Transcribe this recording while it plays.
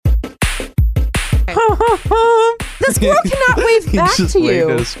The squirrel cannot wave back just to waved you.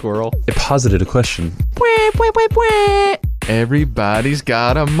 at a squirrel. It posited a question. Everybody's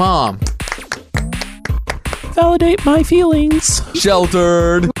got a mom. Validate my feelings.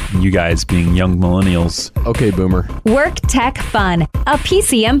 Sheltered. You guys being young millennials. Okay, boomer. Work Tech Fun, a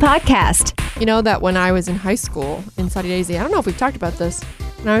PCM podcast. You know that when I was in high school in Sunny Daisy, I don't know if we've talked about this.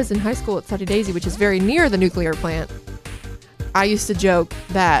 When I was in high school at Sunny Daisy, which is very near the nuclear plant, I used to joke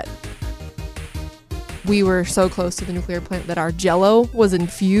that we were so close to the nuclear plant that our Jell-O was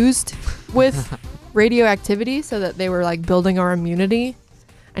infused with radioactivity so that they were like building our immunity.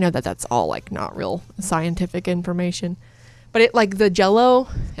 I know that that's all like not real scientific information, but it like the Jell-O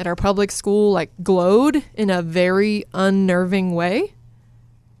at our public school like glowed in a very unnerving way.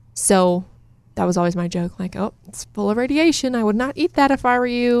 So that was always my joke, like, oh, it's full of radiation. I would not eat that if I were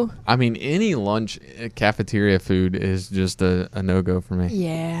you. I mean, any lunch cafeteria food is just a no-go for me.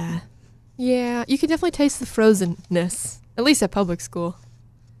 Yeah. Yeah. You can definitely taste the frozenness, at least at public school.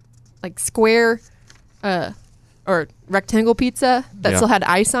 Like square or rectangle pizza that still had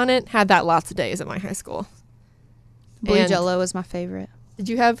ice on it, had that lots of days at my high school. Blue And Jell-O was my favorite. did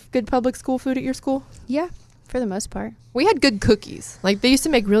you have good public school food at your school? Yeah, for the most part. We had good cookies. Like they used to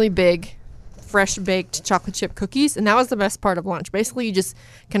make really big, fresh baked chocolate chip cookies, and that was the best part of lunch. Basically, you just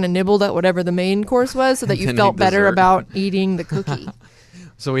kind of nibbled at whatever the main course was so that you Then felt eat better dessert. about eating the cookie.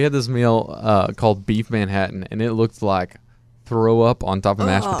 So we had this meal called Beef Manhattan, and it looked like throw up on top of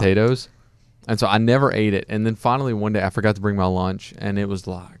mashed potatoes. And so I never ate it. And then finally one day I forgot to bring my lunch, and it was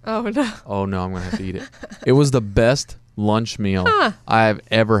like, Oh no. oh no, I'm going to have to eat it. It was the best lunch meal I've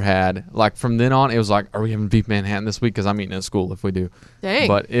ever had. Like from then on, it was like, are we having Beef Manhattan this week? Because I'm eating at school if we do. Dang.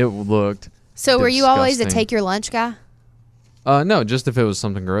 But it looked So were you always a disgusting. take your lunch guy? No, just if it was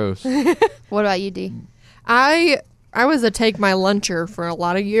something gross. What about you, D? I was a take my luncher for a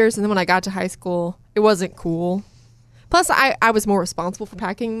lot of years, and then when I got to high school, it wasn't cool. Plus, I was more responsible for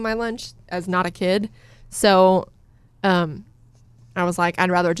packing my lunch as not a kid. So I was like, I'd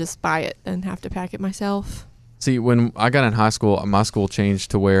rather just buy it than have to pack it myself. See, when I got in high school, my school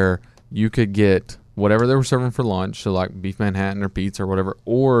changed to where you could get whatever they were serving for lunch, so like Beef Manhattan or pizza or whatever,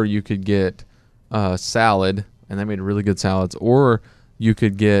 or you could get salad, and they made really good salads, or you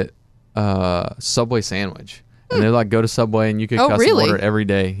could get Subway sandwich. And they'd like go to Subway and you could custom really? order it every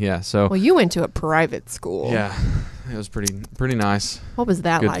day. Yeah, so Well, you went to a private school. yeah, it was pretty nice. What was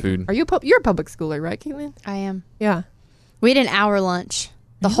that Good like? food. Are you you're a public schooler, right, Caitlin? I am. Yeah. We had an hour lunch.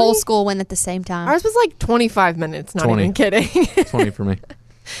 The whole Really? school went at the same time. Ours was like 25 minutes, not 20. even kidding. 20 for me.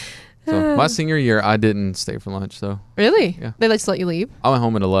 So my senior year, I didn't stay for lunch, though. Really? Yeah. They just let you leave? I went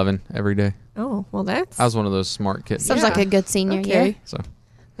home at 11 every day. Oh, well, that's I was one of those smart kids. Sounds Yeah. like a good senior okay. year. So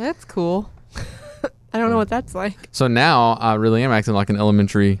That's cool. I don't know what that's like. so now I really am acting like an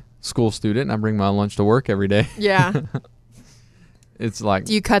elementary school student, and I bring my lunch to work every day. Yeah. It's like,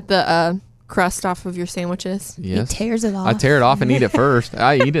 Do you cut the crust off of your sandwiches? yes. He tears it off. I tear it off and eat it first.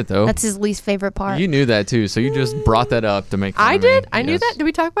 I eat it, though. That's his least favorite part. You knew that, too, so you just brought that up to make fun I of me. did? I knew Yes. that? Did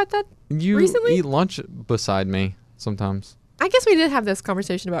we talk about that? You recently? eat lunch beside me sometimes. I guess we did have this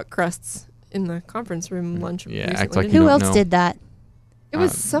conversation about crusts in the conference room lunch Yeah, recently. act like didn't you Who we? don't else know. did that? It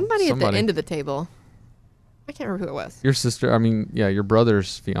was somebody at the somebody. end of the table. I can't remember who it was. Your sister, I mean, yeah, your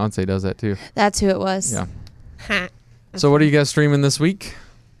brother's fiance does that, too. That's who it was. Yeah. Ha. So what are you guys streaming this week?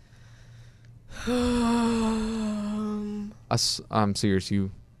 I'm serious.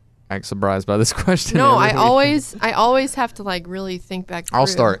 You act surprised by this question. No, every week. I always have to like really think back through. I'll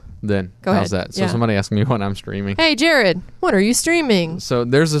start then. Go How's ahead. that? So Yeah. somebody asked me what I'm streaming. Hey, Jared, what are you streaming? So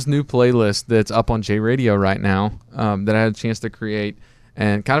there's this new playlist that's up on J Radio right now that I had a chance to create,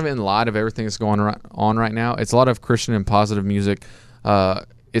 and kind of in light of everything that's going on right now, it's a lot of Christian and positive music.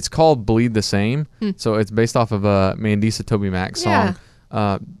 It's called Bleed the Same. So it's based off of a Mandisa Toby Mac song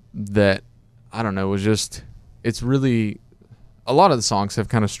that, I don't know, was just, it's really, a lot of the songs have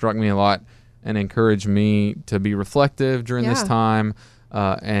kind of struck me a lot and encouraged me to be reflective during this Yeah. time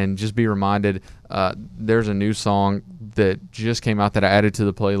and just be reminded. There's a new song that just came out that I added to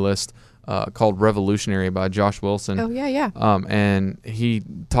the playlist called Revolutionary by Josh Wilson. Oh, yeah. And he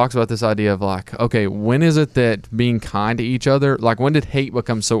talks about this idea of like, okay, when is it that being kind to each other, like when did hate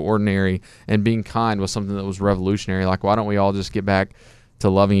become so ordinary and being kind was something that was revolutionary? Like, why don't we all just get back to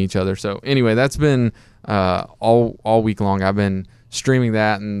loving each other? So anyway, that's been all week long. I've been streaming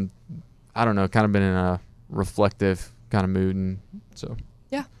that, and I don't know, kind of been in a reflective kind of mood. And so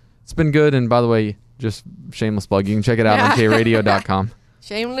Yeah. it's been good. And by the way, just shameless plug, you can check it out on kradio.com.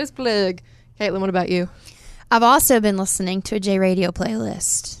 Shameless plug. Caitlin, what about you? I've also been listening to a J Radio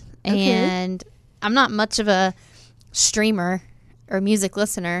playlist. Okay. And I'm not much of a streamer or music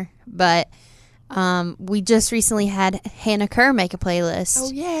listener, but We just recently had Hannah Kerr make a playlist.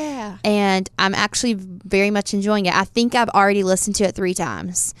 Oh yeah. And I'm actually very much enjoying it. I think I've already listened to it 3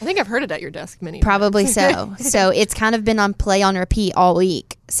 times. I think I've heard it at your desk many Probably times. so. So it's kind of been on play on repeat all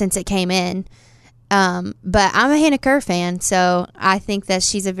week since it came in. But I'm a Hannah Kerr fan, so I think that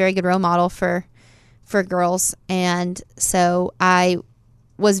she's a very good role model for girls. And so I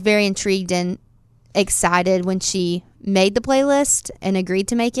was very intrigued and excited when she made the playlist and agreed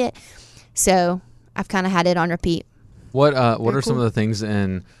to make it. So I've kind of had it on repeat. What are Very some of cool. the things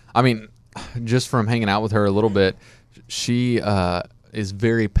just from hanging out with her a little bit, she is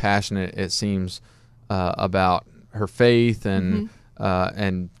very passionate, it seems, about her faith and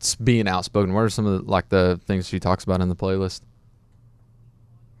being outspoken. What are some of the things she talks about in the playlist?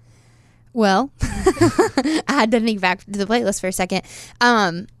 Well, I had to think back to the playlist for a second.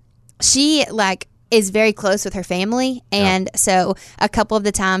 She is very close with her family, and so a couple of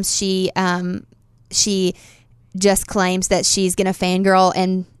the times she just claims that she's gonna fangirl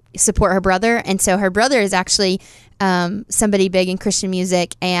and support her brother, and so her brother is actually somebody big in Christian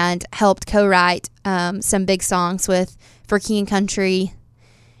music and helped co-write some big songs for King and Country.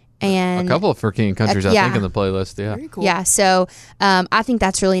 And A couple of For King and Countries, I think, in the playlist. Yeah. Very cool. yeah, so I think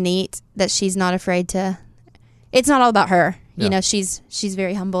that's really neat that she's not afraid to. It's not all about her, Yeah. you know. She's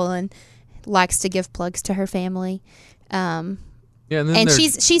very humble and likes to give plugs to her family, Yeah, and then and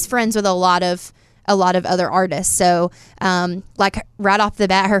there's- she's friends with a lot of other artists. So, right off the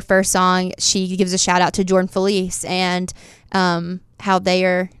bat, her first song, she gives a shout out to Jordan Felice and how they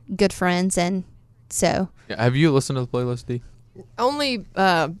are good friends, and so have you listened to the playlist, D? Only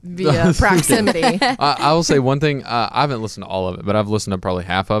via proximity. I will say one thing. I haven't listened to all of it, but I've listened to probably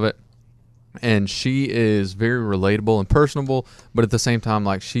half of it. And she is very relatable and personable, but at the same time,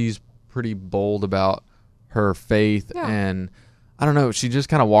 she's pretty bold about her faith. Yeah. And I don't know, she just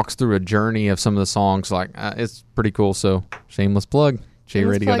kind of walks through a journey of some of the songs. It's pretty cool. So shameless plug,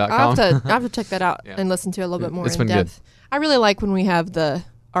 jradio.com. I'll have to check that out Yeah. and listen to it a little bit more It's in been good. depth. I really like when we have the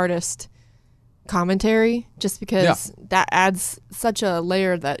artist commentary, just because that adds such a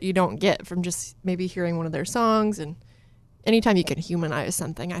layer that you don't get from just maybe hearing one of their songs. And anytime you can humanize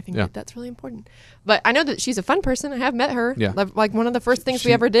something, I think that's really important. But I know that she's a fun person. I have met her. Yeah. Like one of the first things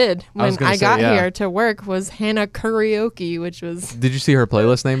we ever did I was when gonna I say, got yeah. here to work was Hannah Karaoke, which was Did you see her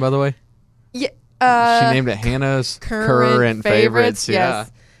playlist name, by the way? she She named it Hannah's Current Favorites. Yeah.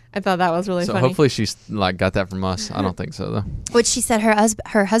 Yes. I thought that was really So funny. hopefully she's got that from us. I don't think so, though. which she said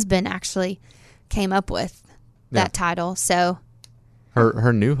her husband actually came up with that Yeah. title. So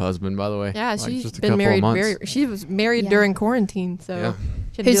Her new husband, by the way. Yeah, just she's a couple been of married months. she was married Yeah. during quarantine, so Yeah.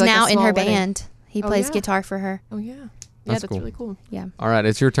 she had to who's do, a now in small her wedding. band? He Oh, plays yeah. guitar for her. Oh yeah. That's That's cool. really cool. Yeah. All right,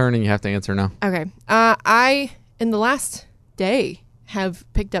 it's your turn, and you have to answer now. Okay. I in the last day have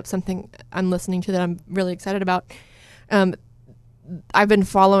picked up something I'm listening to that I'm really excited about. I've been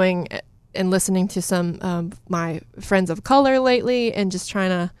following and listening to some my friends of color lately, and just trying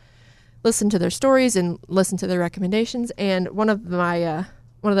to listen to their stories and listen to their recommendations. And one of the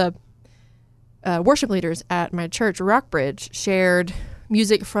worship leaders at my church, Rockbridge, shared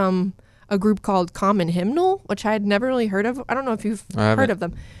music from a group called Common Hymnal, which I had never really heard of. I don't know if you've I haven't. heard of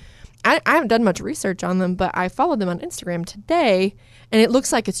them. I haven't done much research on them, but I followed them on Instagram today, and it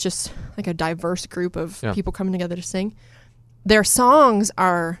looks like it's just like a diverse group of Yeah. people coming together to sing. Their songs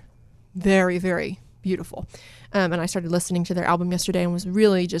are very, very beautiful. And I started listening to their album yesterday and was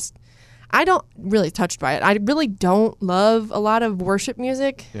really just, I don't really touched by it. I really don't love a lot of worship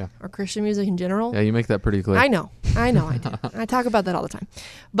music Yeah. or Christian music in general. Yeah, you make that pretty clear. I know I do. I talk about that all the time.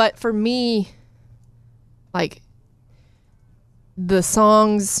 But for me, the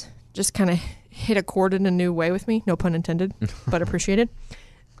songs just kind of hit a chord in a new way with me. No pun intended, but appreciated.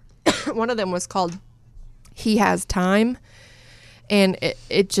 One of them was called He Has Time. And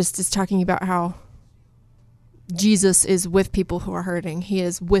it just is talking about how Jesus is with people who are hurting. He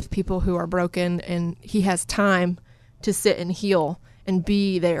is with people who are broken, and he has time to sit and heal and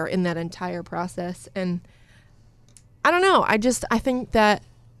be there in that entire process. And I don't know. I think that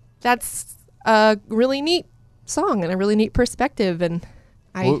that's a really neat song and a really neat perspective. And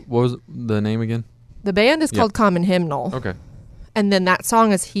What was the name again? the band is called Common Hymnal. Okay, And then that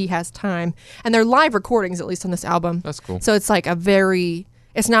song is He Has Time. And they're live recordings, at least on this album. that's cool. So it's like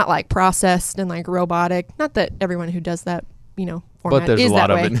it's not like processed and like robotic. Not that everyone who does that, format there's is a lot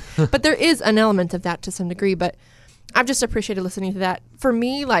that of way. it. But there is an element of that to some degree. But I've just appreciated listening to that. For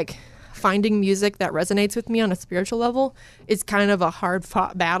me, finding music that resonates with me on a spiritual level is kind of a hard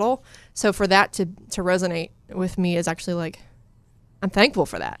fought battle. So for that to resonate with me is actually I'm thankful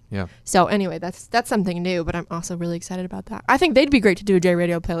for that. Yeah. So anyway, that's something new, but I'm also really excited about that. I think they'd be great to do a J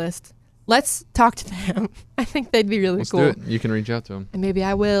Radio playlist. let's talk to them. I think they'd be really Let's cool. do it. You can reach out to them. And maybe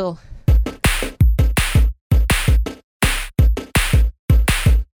I will.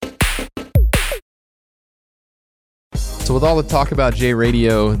 So with all the talk about J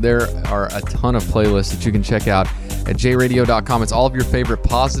Radio, there are a ton of playlists that you can check out at jradio.com. It's all of your favorite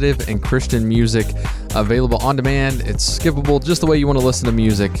positive and Christian music available on demand. It's skippable just the way you want to listen to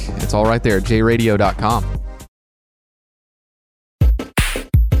music. It's all right there at jradio.com.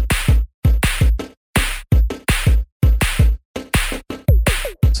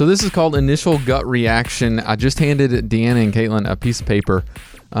 So this is called Initial Gut Reaction. I just handed Deanna and Caitlin a piece of paper,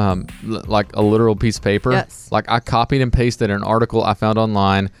 like a literal piece of paper. Yes. Like I copied and pasted an article I found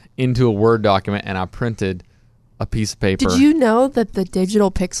online into a Word document, and I printed a piece of paper. Did you know that the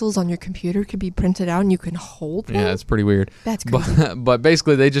digital pixels on your computer could be printed out and you can hold them? Yeah, it's pretty weird. That's crazy. But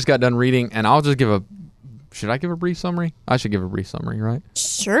basically, they just got done reading, and I'll just give a... Should I give a brief summary? I should give a brief summary, right?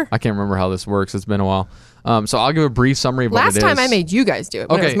 Sure. I can't remember how this works. It's been a while. So I'll give a brief summary of what it is. Last time I made you guys do it,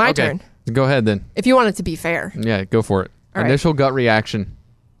 but it was my turn. Go ahead then. If you want it to be fair. Yeah, go for it. All right. Initial gut reaction.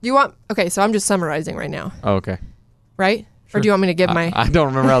 Do you want... Okay, so I'm just summarizing right now, Oh, okay. right? Or do you want me to give my... I don't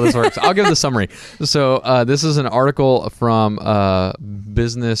remember how this works. I'll give the summary. So this is an article from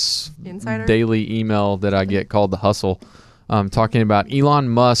Business Insider? Daily email that I get called The Hustle, talking about Elon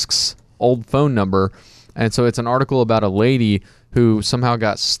Musk's old phone number. And so it's an article about a lady who somehow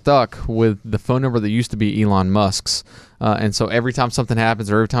got stuck with the phone number that used to be Elon Musk's. And so every time something happens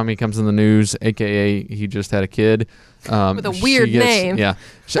or every time he comes in the news, a.k.a. he just had a kid. With a weird name. Yeah.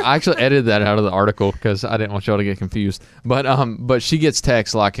 I actually edited that out of the article because I didn't want y'all to get confused. But she gets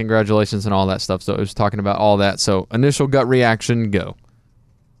texts like congratulations and all that stuff. So it was talking about all that. So initial gut reaction, go.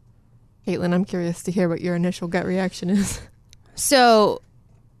 Caitlin, I'm curious to hear what your initial gut reaction is. So,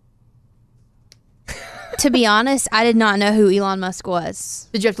 to be honest, I did not know who Elon Musk was.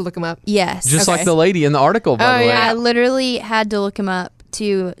 Did you have to look him up? Yes. Just Okay. like the lady in the article, by the way. I literally had to look him up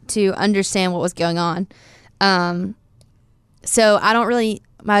to understand what was going on. So I don't really...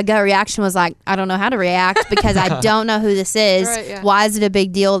 My gut reaction was like, I don't know how to react because I don't know who this is. Right, yeah. Why is it a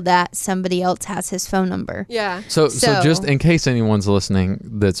big deal that somebody else has his phone number? Yeah. So So- just in case anyone's listening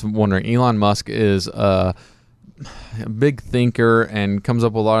that's wondering, Elon Musk is a big thinker and comes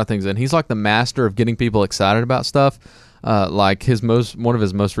up with a lot of things, and he's like the master of getting people excited about stuff. Like one of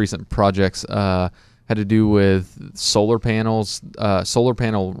his most recent projects had to do with solar panels, solar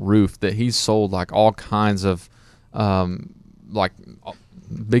panel roof that he's sold like all kinds of like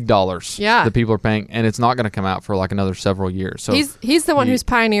big dollars that people are paying, and it's not going to come out for like another several years. So he's the one who's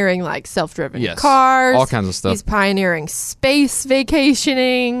pioneering like self-driven Yes, cars, all kinds of stuff. He's pioneering space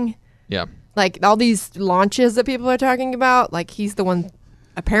vacationing, yeah. like all these launches that people are talking about. Like he's the one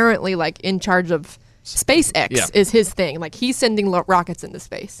apparently like in charge of SpaceX is his thing. Like he's sending rockets into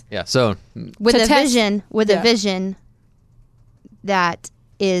space. Yeah. So With To a test- vision, Yeah. a vision that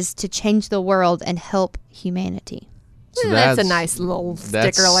is to change the world and help humanity. That's a nice little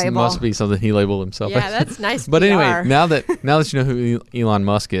sticker label. Must be something he labeled himself. Yeah, as. that's nice. But PR. anyway, now that you know who Elon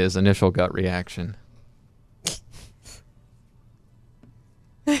Musk is, initial gut reaction.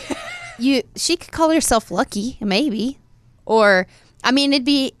 She could call herself lucky, maybe. Or I mean it'd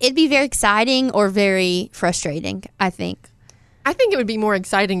be very exciting or very frustrating, I think. I think it would be more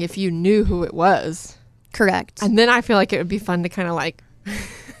exciting if you knew who it was. Correct. And then I feel like it would be fun to kind of like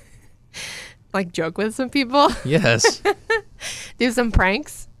like joke with some people, Yes. do some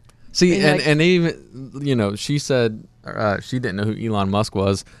pranks. See, And like- and even she said she didn't know who Elon Musk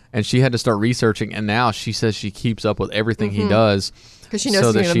was, and she had to start researching, and now she says she keeps up with everything he does Because she knows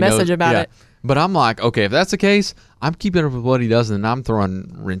to that give a she message knows- about yeah. it. But I'm like, okay, if that's the case, I'm keeping up with what he does, and I'm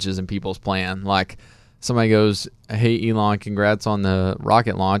throwing wrenches in people's plan. Like somebody goes, "Hey, Elon, congrats on the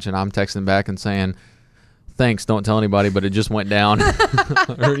rocket launch," and I'm texting back and saying, "Thanks, don't tell anybody, but it just went down." Or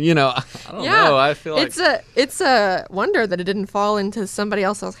I don't know. I feel like it's a wonder that it didn't fall into somebody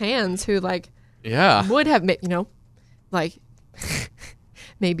else's hands who like yeah. would have like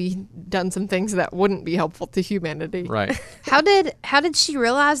maybe done some things that wouldn't be helpful to humanity. Right. How did she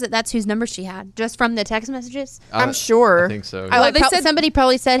realize that that's whose number she had? Just from the text messages? I'm sure. I think so. I like Like, they said somebody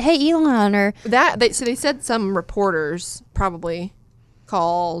probably said, "Hey, Elon," or so they said some reporters probably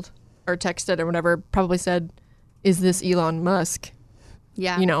called or texted or whatever, probably said, "Is this Elon Musk?"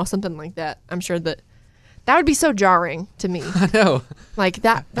 yeah. Something like that. I'm sure that That would be so jarring to me. I know. Like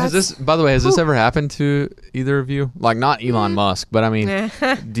that. Has this, by the way, has this ever happened to either of you? Like, not Elon Musk, but I mean,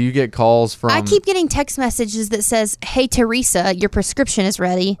 do you get calls from? I keep getting text messages that says, "Hey Teresa, your prescription is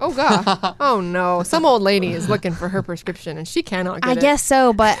ready." Oh God. Oh no. Some old lady is looking for her prescription and she cannot get I it. guess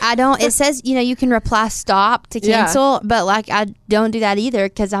so, but I don't. It says you can reply stop to Yeah. cancel, but like I don't do that either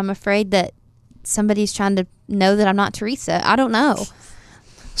because I'm afraid that somebody's trying to know that I'm not Teresa. I don't know.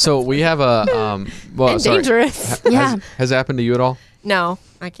 So we have a well, And sorry. Yeah. dangerous. Has it happened to you at all? No,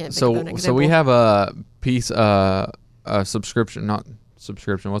 I can't think of an example. So we have a piece a subscription, not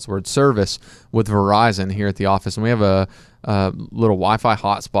subscription, what's the word, service with Verizon here at the office, and we have a little Wi-Fi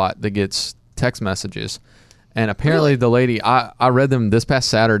hotspot that gets text messages. And apparently the lady, I read them this past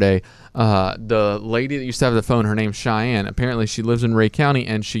Saturday, the lady that used to have the phone, her name's Cheyenne. Apparently she lives in Ray County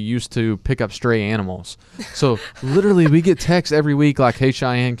and she used to pick up stray animals. So literally we get texts every week like, hey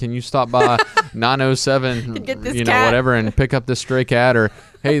Cheyenne, can you stop by 907, Get this you know, cat. whatever, and pick up this stray cat, or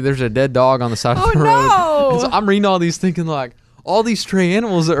hey, there's a dead dog on the side of the road. no. And so I'm reading all these thinking like, all these stray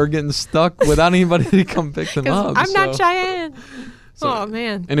animals that are getting stuck without anybody to come pick them 'Cause up. I'm not So- Cheyenne. so- Oh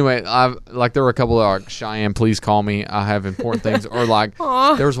man. Anyway, there were a couple of like, Cheyenne, please call me. I have important things. Or like,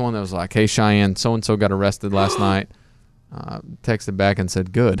 Aw. there was one that was like, hey Cheyenne, so and so got arrested last night. Texted back and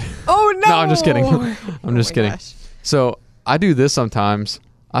said, good. Oh no. No, I'm just kidding. I'm Oh just my kidding. gosh. So I do this sometimes.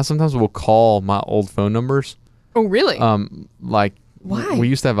 I sometimes will call my old phone numbers. Oh really? Like Why? we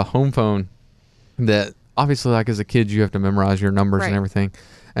used to have a home phone that obviously, like as a kid, you have to memorize your numbers Right. and everything.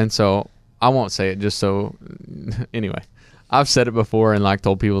 And so I won't say it just so. Anyway, I've said it before and like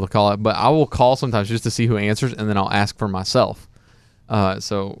told people to call it, but I will call sometimes just to see who answers, and then I'll ask for myself.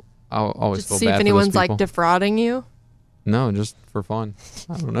 So I'll always Just feel see bad if for anyone's those like people. defrauding you. No, just for fun.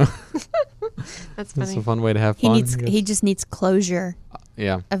 I don't know. That's It's a funny. fun way to have He fun. needs. I guess. He just needs closure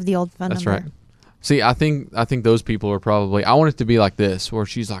Yeah. of the old phone That's number. right. See, I think those people are probably. I want it to be like this, where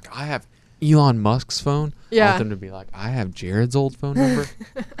she's like, I have Elon Musk's phone. I Yeah. want them to be like, I have Jared's old phone number.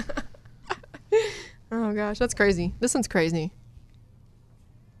 Oh gosh, that's crazy. This one's crazy.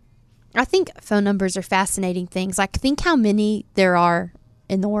 I think phone numbers are fascinating things. Like, think how many there are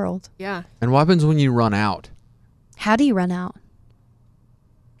in the world. Yeah. And what happens when you run out? How do you run out?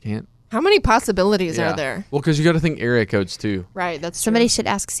 Can't. How many possibilities Yeah. are there? Well, because you got to think area codes too. Right. That's Somebody true. should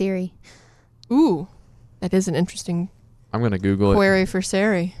ask Siri. Ooh, that is an interesting I'm gonna Google it. query for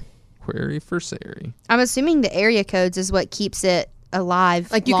Sari. Query for Sari. I'm assuming the area codes is what keeps it alive.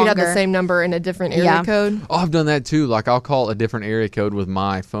 Like you could have the longer. same number in a different area Yeah. code. Oh, I've done that too. Like I'll call a different area code with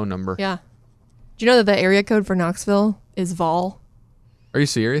my phone number. Yeah. Do you know that the area code for Knoxville is Vol? Are you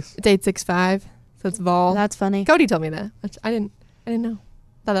serious? It's 865, so it's Vol. That's funny. Cody told me that. I didn't know.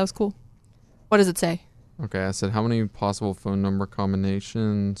 Thought that was cool. What does it say? Okay, I said how many possible phone number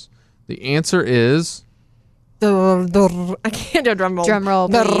combinations? The answer is I can't do a drum roll. Drum roll,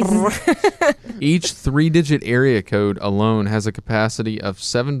 please. each 3-digit area code alone has a capacity of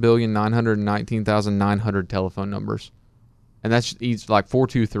 7,919,900 telephone numbers, and that's each like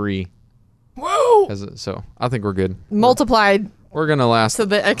 423. Whoa! So I think we're good. Multiplied We're gonna last to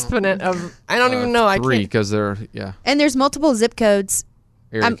the exponent of I don't even know. I 3 can't. because they're And there's multiple zip codes.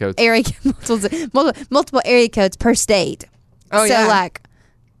 area codes. Multiple area codes per state. Oh so yeah. like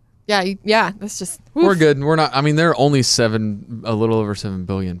Yeah. That's just. We're oof. good. We're not. I mean, there are only a little over 7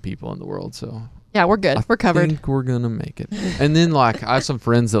 billion people in the world, so Yeah, we're good. We're I covered. think we're gonna make it. And then like I have some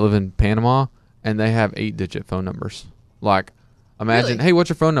friends that live in Panama, and they have 8-digit phone numbers. Like, imagine, Really? hey, what's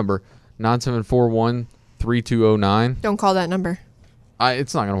your phone number? 9741-3209. Don't call that number.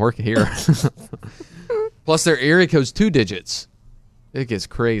 It's not gonna work here. Plus, their area code's 2 digits. It gets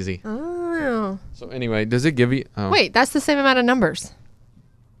crazy. Oh. So anyway, does it give you? Oh, Wait, that's the same amount of numbers.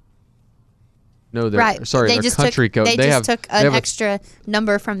 no, they're right. sorry, they their just country took, code. They They just have took they an have a- extra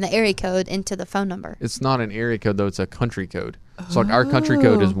number from the area code into the phone number. It's not an area code though; it's a country code. So like our country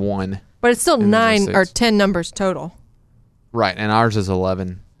code is 1, But it's still And there's 9 a or 6. 10 numbers total. right? And ours is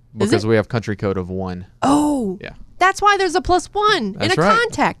 11 because it? we have country code of 1. Oh. Yeah. That's why there's a +1 That's in a right.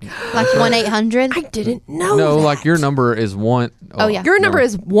 contact. Like 1-800. I didn't know. No, that. like your number is 1. Oh, yeah. Your no. number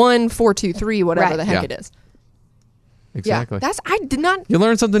is 1423, whatever Right. the heck Yeah. it is. Exactly. Yeah, I did not. You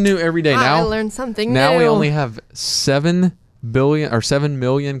learn something new every day. I Now learned something Now new. we only have 7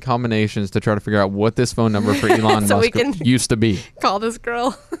 million combinations to try to figure out what this phone number for Elon So we Musk can- used to be. call this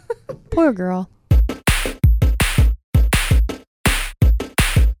girl. Poor girl.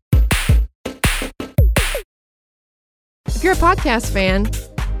 If you're a podcast fan,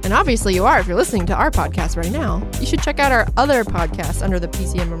 and obviously you are if you're listening to our podcast right now, you should check out our other podcasts under the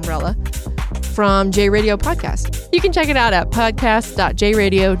PCM umbrella from J Radio Podcast. You can check it out at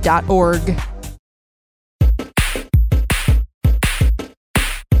podcast.jradio.org.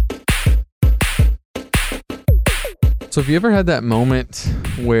 So have you ever had that moment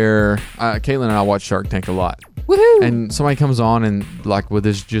where Caitlin and I watch Shark Tank a lot, Woohoo! and somebody comes on and like with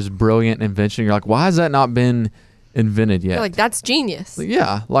this just brilliant invention, you're like, why has that not been invented yet? You're like, that's genius.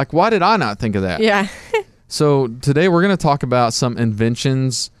 Yeah, like why did I not think of that? Yeah. So today we're going to talk about some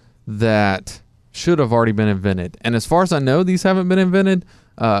inventions that should have already been invented. And as far as I know, these haven't been invented.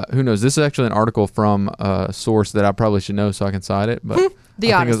 Who knows? This is actually an article from a source that I probably should know so I can cite it. But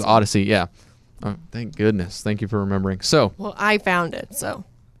The I think it was Odyssey. Odyssey. Yeah. Oh, thank goodness. Thank you for remembering. So, Well, I found it, so.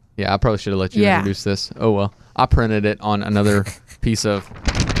 yeah, I probably should have let you Yeah. introduce this. Oh, well. I printed it on another piece of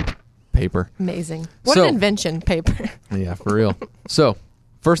paper. Amazing. What So- an invention, paper. Yeah, for real. So,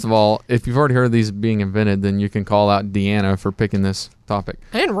 first of all, if you've already heard of these being invented, then you can call out Deanna for picking this topic.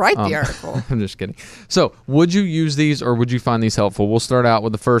 I didn't write the article. I'm just kidding. So, would you use these or would you find these helpful? We'll start out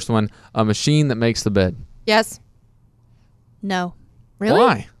with the first one, a machine that makes the bed. Yes. No. Really?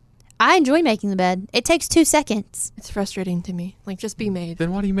 Why? I enjoy making the bed. It takes 2 seconds. It's frustrating to me. Like, just be made.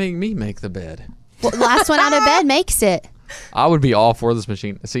 Then why do you make me make the bed? Well, last one out of bed makes it. I would be all for this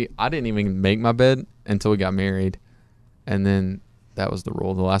machine. See, I didn't even make my bed until we got married. And then that was the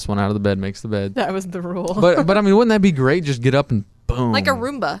rule. The last one out of the bed makes the bed. That was the rule. But I mean, wouldn't that be great? Just get up and boom. like a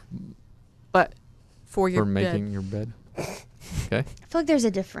Roomba, but for your for making bed. your bed. Okay. I feel like there's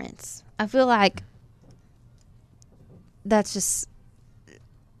a difference. I feel like that's just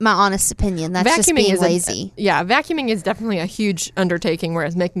my honest opinion. That's just being lazy. Vacuuming is definitely a huge undertaking,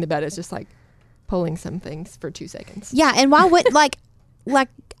 whereas making the bed is just like pulling some things for 2 seconds. Yeah, and why would like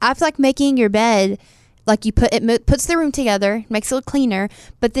I feel like making your bed, like you puts the room together, makes it look cleaner,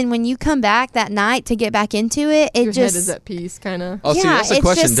 but then when you come back that night to get back into it, it Your just head is at peace, kind of. Oh, see, that's the it's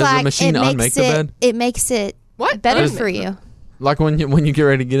question. just Does the like, machine it unmake makes the it- bed? It makes it What? better Unmake for the- you. Like when you get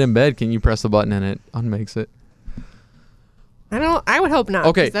ready to get in bed, can you press the button and it unmakes it? I would hope not. 'cause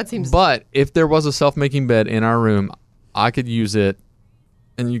Okay, That seems. but if there was a self-making bed in our room, I could use it,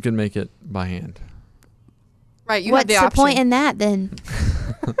 and you can make it by hand. right. You What's have the the option. point in that then?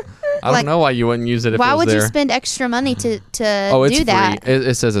 I don't Like, know why you wouldn't use it if it Why was would there. you spend extra money to Oh, it's do free. that?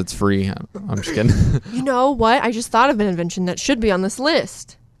 It says it's free. I'm just kidding. You know what? I just thought of an invention that should be on this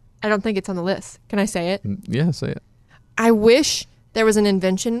list. I don't think it's on the list. Can I say it? Yeah, say it. I wish there was an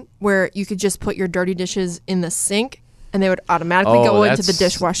invention where you could just put your dirty dishes in the sink and they would automatically Oh, go into the that's-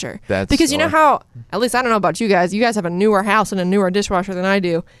 dishwasher. that's Because you know smart. how, at least I don't know about you guys have a newer house and a newer dishwasher than I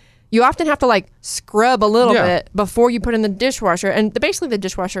do. You often have to like scrub a little Yeah. bit before you put in the dishwasher. And basically the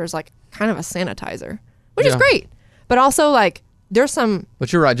dishwasher is like kind of a sanitizer, which is Yeah. great. But also like there's some,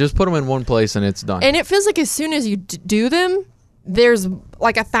 But you're right. Just put them in one place and it's done. and it feels like as soon as you do them, there's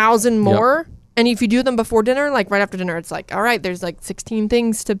like 1,000 more. And if you do them before dinner, like right after dinner, it's like, all right, there's like 16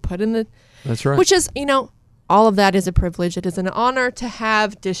 things to put in the, That's right. which is, all of that is a privilege. It is an honor to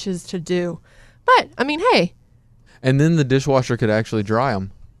have dishes to do. But I mean, hey, and then the dishwasher could actually dry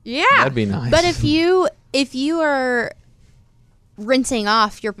them. yeah. That'd be nice. But if you are rinsing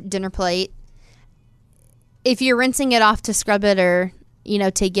off your dinner plate, if you're rinsing it off to scrub it or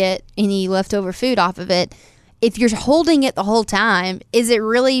to get any leftover food off of it, if you're holding it the whole time, is it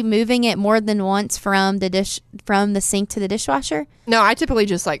really moving it more than once from the sink to the dishwasher? No, I typically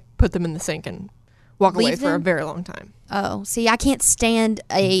just like put them in the sink and walk away Leave for a them? very long time. Oh, see, I can't stand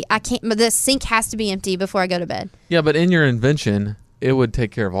the sink has to be empty before I go to bed. yeah, but in your invention, it would take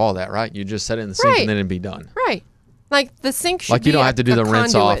care of all that, right? You just set it in the sink Right. and then it'd be done. Right. Like the sink should Like, you be don't have to do a the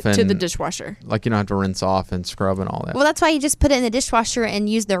rinse conduit off to the and- dishwasher. Like you don't have to rinse off and scrub and all that. Well, that's why you just put it in the dishwasher and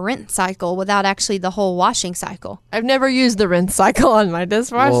use the rinse cycle without actually the whole washing cycle. I've never used the rinse cycle on my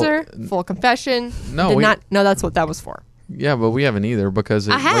dishwasher. Well, Full confession. no, Did we- not. No, that's what that was for. Yeah, but we haven't either because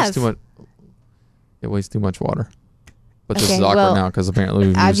it I wastes have. too much. It wastes too much water. But this Okay, is awkward well, now because apparently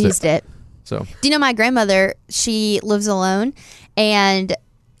we've I've used used it. So Do you know my grandmother? She lives alone, and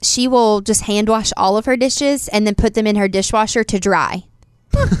she will just hand wash all of her dishes and then put them in her dishwasher to dry.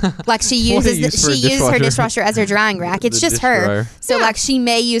 Like she What do uses you use for a she uses her dishwasher? dishwasher as her drying rack. It's The just dish her. dryer. So Yeah. like she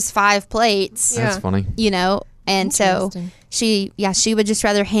may use 5 plates, Yeah. that's funny. and so Interesting. she would just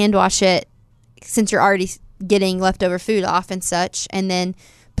rather hand wash it since you're already getting leftover food off and such, and then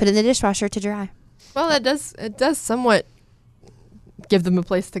put it in the dishwasher to dry. Well, it does somewhat give them a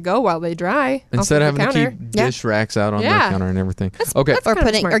place to go while they dry. Instead of off having to the keep Yeah. dish racks out on Yeah. the counter and everything. Okay, that's Or kind of a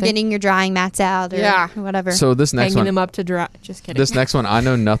putting smart or thing. getting your drying mats out or Yeah. whatever. so this next hanging one, them up to dry. Just kidding. this next one, I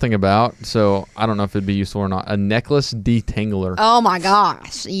know nothing about, so I don't know if it'd be useful or not. A necklace detangler. Oh my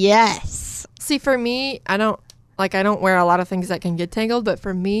gosh. Yes. See, for me, I don't wear a lot of things that can get tangled, but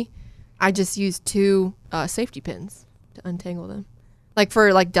for me, I just use 2 safety pins to untangle them, like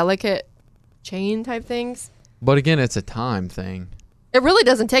for like delicate chain type things. But again, it's a time thing. It really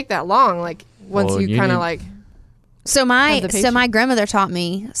doesn't take that long. Like once Well, you you kind of need- like, So Have the patience. my grandmother taught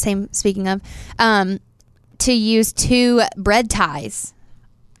me, speaking of, to use 2 bread ties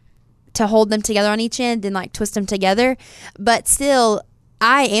to hold them together on each end and like twist them together. But still,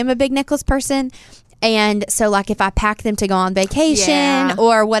 I am a big necklace person. And so like if I pack them to go on vacation Yeah.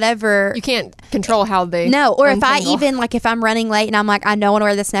 or whatever, You can't control how they. no, or if I untangle. even like if I'm running late and I'm like I don't want to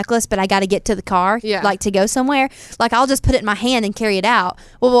wear this necklace, but I got to get to the car, Yeah. like to go somewhere, like I'll just put it in my hand and carry it out.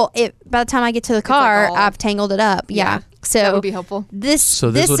 Well, by the time I get to the car, all- I've tangled it up. Yeah, so that would be helpful. this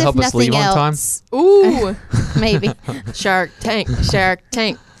would if help us leave nothing on time? else, Ooh, maybe. Shark Tank, Shark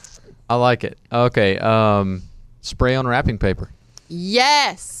Tank. I like it. Okay. Spray on wrapping paper.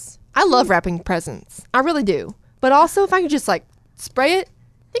 Yes, I love wrapping presents. I really do. But also, if I could just like spray it,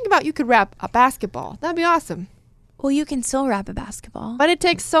 think about you could wrap a basketball. That'd be awesome. Well, you can still wrap a basketball. But it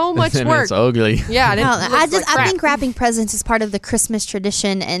takes so much And work. it's ugly. Yeah, and it No, looks like I crap. think wrapping presents is part of the Christmas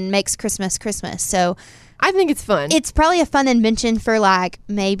tradition and makes Christmas Christmas. So I think it's fun. it's probably a fun invention for like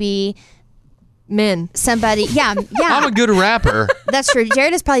maybe Men. somebody. Yeah, I'm yeah, a good rapper. that's true.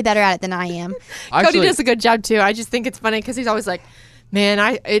 Jared is probably better at it than I am. Cody Actually, does a good job too. I just think it's funny because he's always like,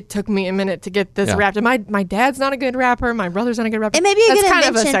 "Man, it took me a minute to get this Yeah. wrapped." And my dad's not a good rapper. My brother's not a good rapper. It may be a That's good kind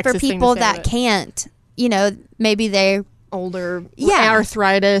of a invention for sexist thing to people say, that but can't. You know, maybe they're older, Yeah.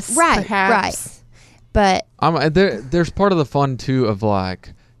 arthritis, Right, perhaps. but there's part of the fun too of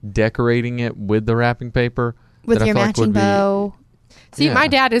like decorating it with the wrapping paper with that I your feel like matching would be- bow. See, Yeah. my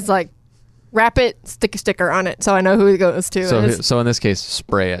dad is like, wrap it, stick a sticker on it, so I know who it goes to. So And it's- so in this case,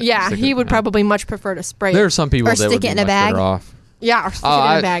 spray it. yeah, Stick he it- would probably much prefer to spray There are it. some people Or that would stick be it in a much bag. better off. Yeah, or stick Oh,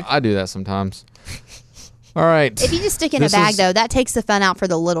 it in a bag. I do that sometimes. All right. If you just stick it in a This bag, is- though, that takes the fun out for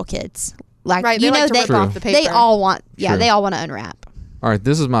the little kids. Like Right, you they know, like to rip True. off the paper. they all want. Yeah, True. they all want to unwrap. All right,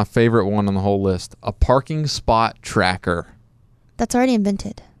 this is my favorite one on the whole list. A parking spot tracker. That's already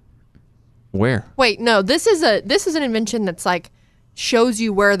invented. Where? Wait, no, this is an invention that's like shows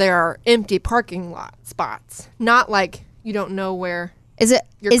you where there are empty parking lot spots, not like you don't know where. Is it?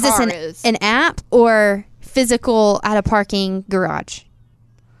 Your Is this car an is. an app or physical at a parking garage?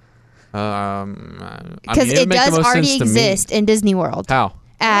 Because it'd it make the does most already sense to me. exist in Disney World. How?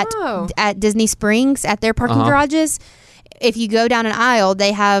 Oh. At Disney Springs at their parking Uh-huh. garages. If you go down an aisle,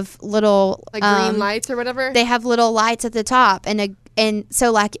 they have little Like green lights or whatever. They have little lights at the top, and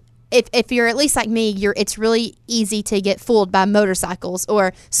so like if you're at least like me, it's really easy to get fooled by motorcycles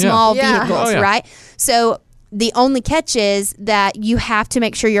or small Yeah. vehicles, Oh, yeah. right? So the only catch is that you have to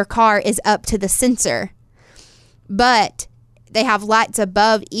make sure your car is up to the sensor, but they have lights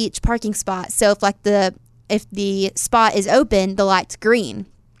above each parking spot. So if the spot is open, the light's green.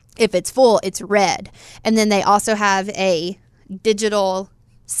 If it's full, it's red. And then they also have a digital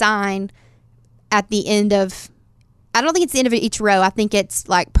sign at the end of, I don't think it's the end of each row. I think it's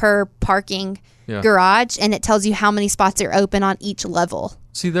like per parking Yeah. garage, and it tells you how many spots are open on each level.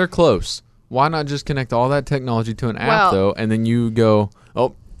 See, they're close. Why not just connect all that technology to an app, Well- though, and then you go,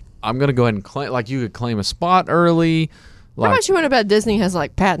 oh, I'm going to go ahead and claim, like you could claim a spot early. How Like, much you want to bet Disney has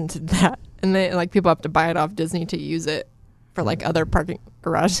like patented that, and they like people have to buy it off Disney to use it for like other parking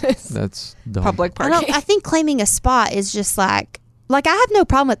garages, that's dumb. public I parking. think claiming a spot is just like I have no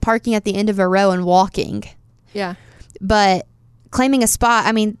problem with parking at the end of a row and walking, Yeah, but claiming a spot,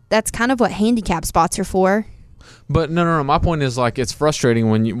 I mean, that's kind of what handicap spots are for. But no. My point is, like, it's frustrating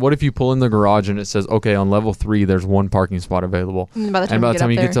when what if you pull in the garage and it says, okay, on level 3, there's one parking spot available. and by the time, And by you the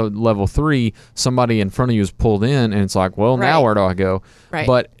time you get get up to level 3, somebody in front of you is pulled in, and it's like, well, now Right. where do I go? Right.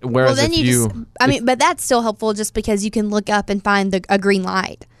 But whereas Well, then if you just, I mean, but that's still helpful just because you can look up and find a green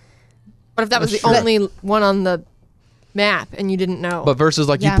light. what if that was the That's true. only one on the map and you didn't know? But versus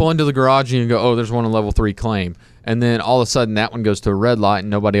like Yeah. you pull into the garage and you go, oh, there's one on level 3 claim. And then all of a sudden that one goes to a red light and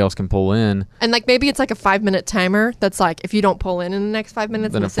nobody else can pull in. And like maybe it's like a 5-minute timer that's like if you don't pull in the next 5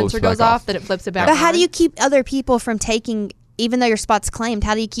 minutes Then and it the flips sensor back goes off. off, then it flips it back. But how on. do you keep other people from taking, even though your spot's claimed,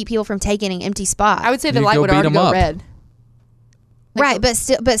 how do you keep people from taking an empty spot? I would say the You light go would beat already 'em go up. red. right, but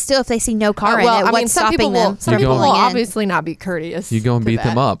still, if they see no car in well, it, I what's mean, some stopping people them will. Some You from people go- will pulling in? obviously not be courteous. You go and to beat that.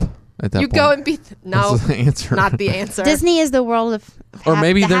 them up at that You point. go and beat. No, That's the answer. not the answer. Disney is the world of Or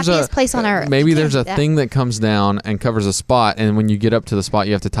maybe the there's a happiest place on earth. maybe You there's a can't do that. thing that comes down and covers a spot, and when you get up to the spot,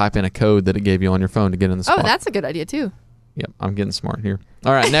 you have to type in a code that it gave you on your phone to get in the Oh, spot. that's a good idea too. Yep, I'm getting smart here.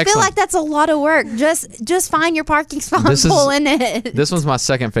 All right, I next feel one. like that's a lot of work. Just find your parking spot This and is- pull in it. This one's my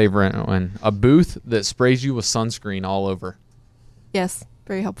second favorite one. A booth that sprays you with sunscreen all over. Yes,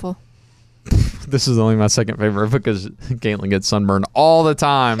 very helpful. This is only my second favorite because Caitlin gets sunburned all the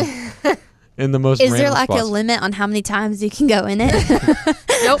time. in the most Is there random like a spots. limit on how many times you can go in it?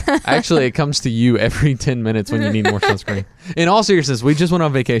 Nope. Actually, it comes to you every 10 minutes when you need more sunscreen. In all seriousness, we just went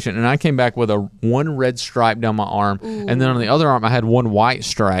on vacation, and I came back with one red stripe down my arm, and then on the other arm, I had one white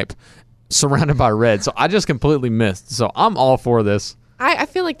stripe surrounded by red. So I just completely missed. So I'm all for this. I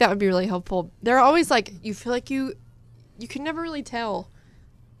feel like that would be really helpful. They're always like, you feel like you can never really tell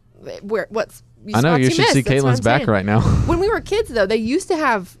what's. I know, you spots should miss. see That's what Caitlin's I'm back saying. right now. When we were kids, though, they used to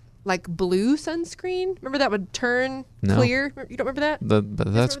have like blue sunscreen. Remember that would turn No. clear? You don't remember that? But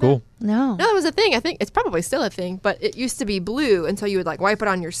that's remember cool. No. No, that was a thing. I think it's probably still a thing, but it used to be blue, and so you would like wipe it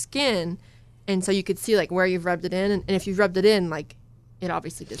on your skin, and so you could see like where you've rubbed it in, and if you've rubbed it in, like it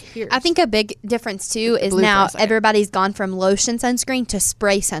obviously disappears. I think a big difference too is Blue for now a second. everybody's gone from lotion sunscreen to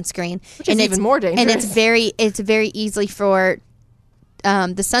spray sunscreen, Which is even more And dangerous. it's very easily for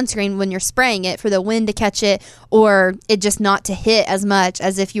the sunscreen when you're spraying it for the wind to catch it, or it just not to hit as much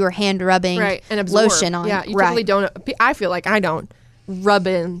as if you were hand rubbing right and absorb. lotion on. Yeah, you right, typically don't. I feel like I don't rub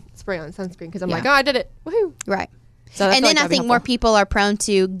in spray on sunscreen because I'm Yeah. like, oh, I did it, woohoo! right. So And then I think more people are prone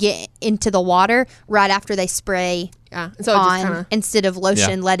to get into the water right after they spray yeah. And so it just on kind of. instead of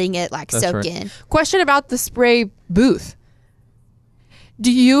lotion, Yeah. letting it like That's soak right. in. Question about the spray booth.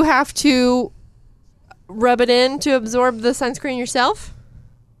 Do you have to rub it in to absorb the sunscreen yourself?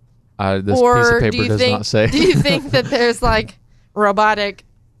 This piece Or of do paper you does think, not say. Do you think that there's like robotic?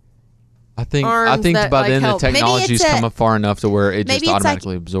 I think arms by that, like, then the help? Maybe technology's it's come up far enough to where it maybe just it's like-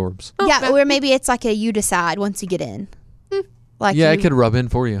 automatically absorbs. Oh, Yeah, that- or maybe it's like a you decide once you get in. Like Yeah, you, it could rub in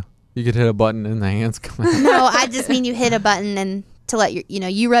for you. You could hit a button and the hands come out. No, I just mean you hit a button and to let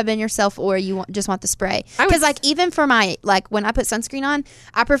you rub in yourself, or you just want the spray. I would Because like even for my when I put sunscreen on,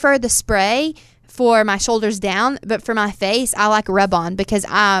 I prefer the spray for my shoulders down, but for my face, I like rub on because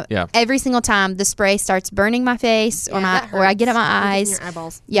Yeah. every single time the spray starts burning my face or I get at my eyes. Your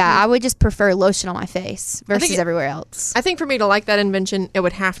eyeballs. Yeah, I would just prefer lotion on my face versus it- everywhere else. I think for me to like that invention, it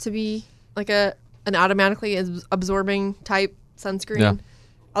would have to be like an automatically absorbing type sunscreen. Yeah.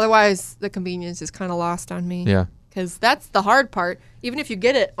 Otherwise, the convenience is kind of lost on me. Yeah. Because that's the hard part. Even if you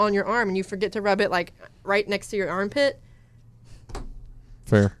get it on your arm and you forget to rub it like right next to your armpit.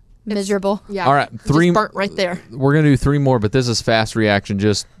 Fair. Miserable. Yeah. All right, it's three- just burnt right there. We're going to do 3 more, but this is fast reaction.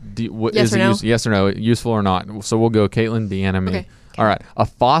 Just Yes is or it no? yes or no, useful or not? So we'll go Caitlin, Deanna, me. Okay. All right. A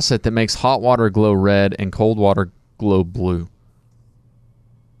faucet that makes hot water glow red and cold water glow blue.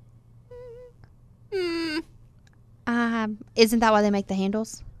 Isn't that why they make the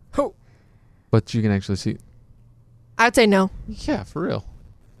handles? Oh, But you can actually see. I'd say no. Yeah, for real.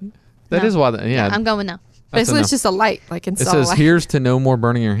 That No. is why. Yeah. I'm going no. that's a Basically, no. it's just a light, like It install says light. here's to no more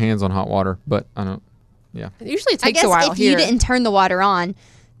burning your hands on hot water, but I don't. Yeah. Usually, it I takes guess a while if here. you didn't turn the water on,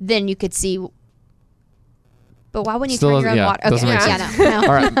 then you could see. But why wouldn't you Still turn your own doesn't- water? doesn't make yeah, sense. no.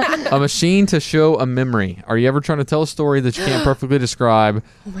 All right. A machine to show a memory. Are you ever trying to tell a story that you can't perfectly describe?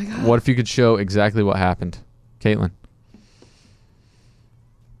 Oh my god. What if you could show exactly what happened? Caitlin.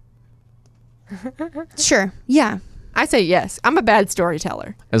 Sure. Yeah. I say yes. I'm a bad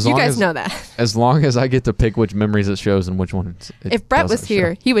storyteller. As You long guys as- know that. As long as I get to pick which memories it shows and which ones it If Brett was doesn't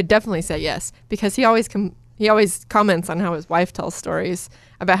here, show. he would definitely say yes because he always comments on how his wife tells stories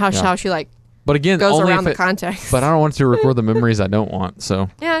about how Yeah. how she like But again, goes only around if the it, context. But I don't want to record the memories I don't want. So,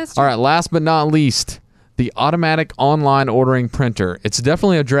 yeah, that's all true. right. Last but not least, the automatic online ordering printer. It's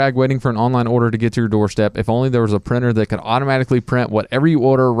definitely a drag waiting for an online order to get to your doorstep. If only there was a printer that could automatically print whatever you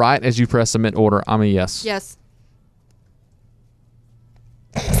order right as you press submit order. I'm a yes. Yes.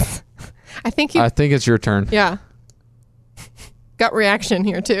 I think you. I think it's your turn. Yeah. Gut reaction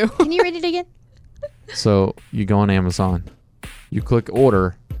here too. Can you read it again? So you go on Amazon, you click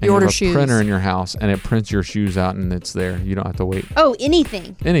order, and You order have a shoes. printer in your house, and it prints your shoes out, and it's there. You don't have to wait. Oh,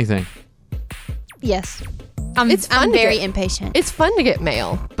 anything. Anything. Yes. It's fun I'm to very get- impatient. It's fun to get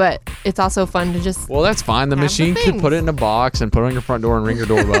mail, but it's also fun to just. Well, that's fine. The Have the machine could things. put it in a box and put it on your front door and ring your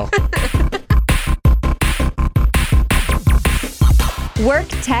doorbell. Work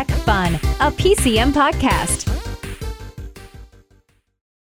Tech Fun, a PCM podcast.